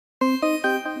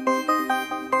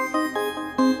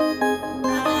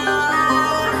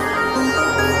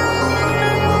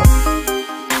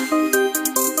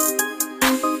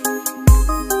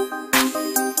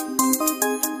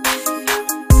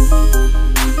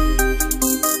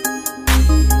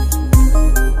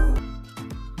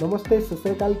नमस्ते, सत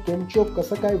श्री अकाल, केम छो,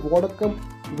 कसं काय, वॉडकम,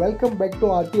 welcome back to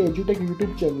RT एजुटेक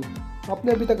YouTube channel.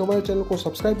 आपने अभी तक हमारे चैनल को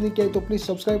सब्सक्राइब नहीं किया है तो प्लीज़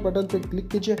सब्सक्राइब बटन पर क्लिक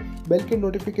कीजिए, बेल के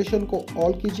नोटिफिकेशन को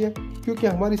ऑल कीजिए क्योंकि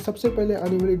हमारी सबसे पहले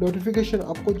आने वाली नोटिफिकेशन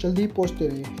आपको जल्दी ही पहुँचते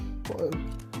रहे।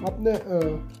 आपने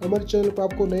हमारे चैनल पर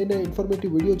आपको नए नए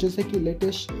इन्फॉर्मेटिव वीडियो जैसे कि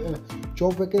latest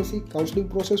job vacancy, counselling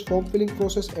process, form filling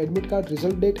process, admit card,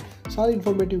 result date, सारी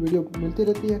इन्फॉर्मेटिव वीडियो मिलती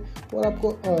रहती है। और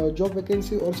आपको जॉब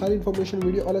वैकेंसी और सारी इन्फॉर्मेशन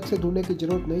वीडियो अलग से ढूंढने की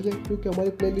ज़रूरत नहीं है क्योंकि हमारी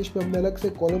प्लेलिस्ट में हमने अलग से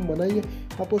कॉलम बनाई है।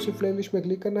 आपको सिर्फ प्लेलिस्ट में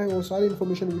क्लिक करना है और सारी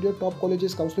information video, top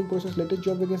colleges, counselling process, latest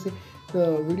job vacancy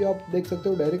video आप देख सकते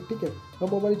हो डायरेक्ट। ठीक है,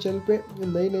 हम हमारे चैनल पर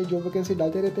नई नई जॉब वैकेंसी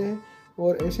डालते रहते हैं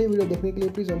और ऐसे ही वीडियो देखने के लिए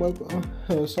प्लीज़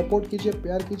हमारे सपोर्ट कीजिए,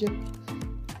 प्यार कीजिए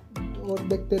और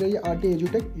देखते रहिए RT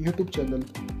एजुटेक YouTube channel.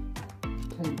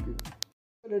 Thank you.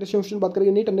 Latest question बात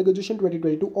करेंगे। NEET under graduation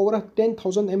 2022 over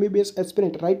 10,000 MBBS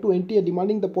aspirant right to NTA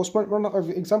demanding the postpone of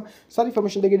exam. सारी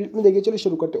इन्फॉर्मेशन देंगे। चलिए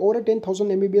शुरू करते हैं। Over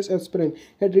 10,000 MBBS aspirant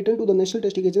had written to the national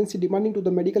testing agency demanding to the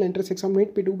medical entrance exam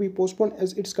NEET to be postpone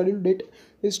as it's scheduled date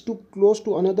is too close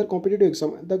to another competitive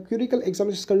exam. The clerical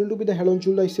exam is scheduled to be held on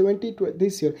July 17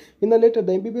 this year. In the letter,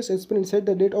 the MBBS aspirant said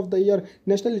the date of the year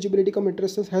national eligibility cum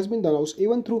interest has been announced,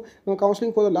 even through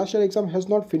counseling for the last year exam has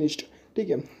not finished. ठीक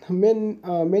है,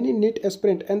 many NEET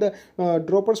aspirant and the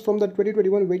droppers from the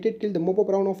 2021 waited till the mop-up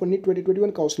round of NEET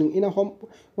 2021 counseling in a hope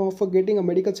for getting a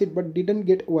medical seat but didn't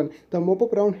get one. The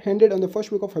mop-up round ended on the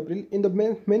first week of April. In the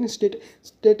many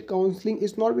state counseling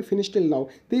is not be finished till now.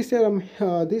 This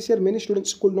year many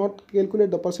students could not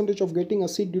calculate the percentage of getting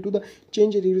a seat due to the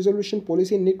change in resolution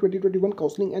policy in NEET 2021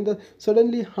 counseling, and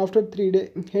suddenly after 3 days,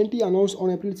 NTA announced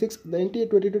on April 6, the NTA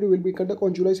 2022 will be conducted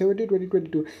on July 17,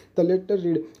 2022. The letter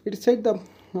read, it said the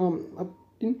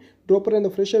dropper and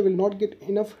the fresher will not get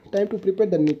enough time to prepare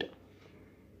the NEET.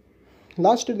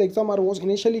 Last year the exam was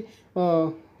initially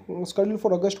scheduled for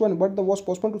August 1 but was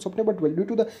postponed to September 12 due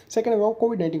to the second wave of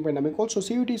COVID-19 pandemic. Also,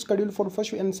 CUT is scheduled for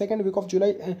first and second week of July,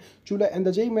 and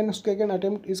the JEE Mains second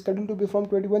attempt is scheduled to be from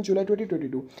 21 July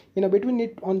 2022. In a between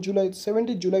NEET on July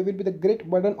 17 July will be the great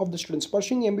burden of the students.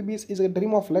 Pursuing MBBS is a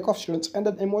dream of lack of students,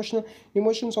 and the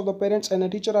emotions of the parents and the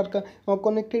teacher are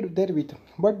connected therewith.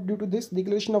 But due to this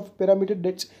declaration of parameter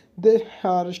dates, they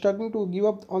are starting to give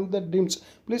up on the dreams.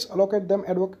 Please allocate them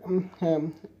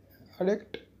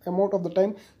adequate amount of the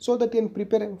time so that they can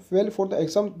prepare well for the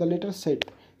exam, the letter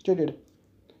stated.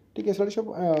 ठीक है,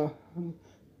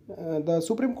 the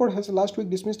Supreme Court has last week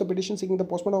dismissed the petition seeking the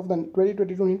postponement of the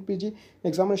 2022 NEET PG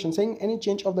examination, saying any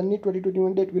change of the NEET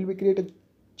 2021 date will be created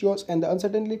chaos and the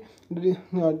uncertainty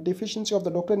deficiency of the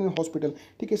doctor in the hospital.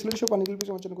 ठीक है, इस video को पाने के लिए please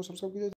हमारे channel को subscribe कीजिए।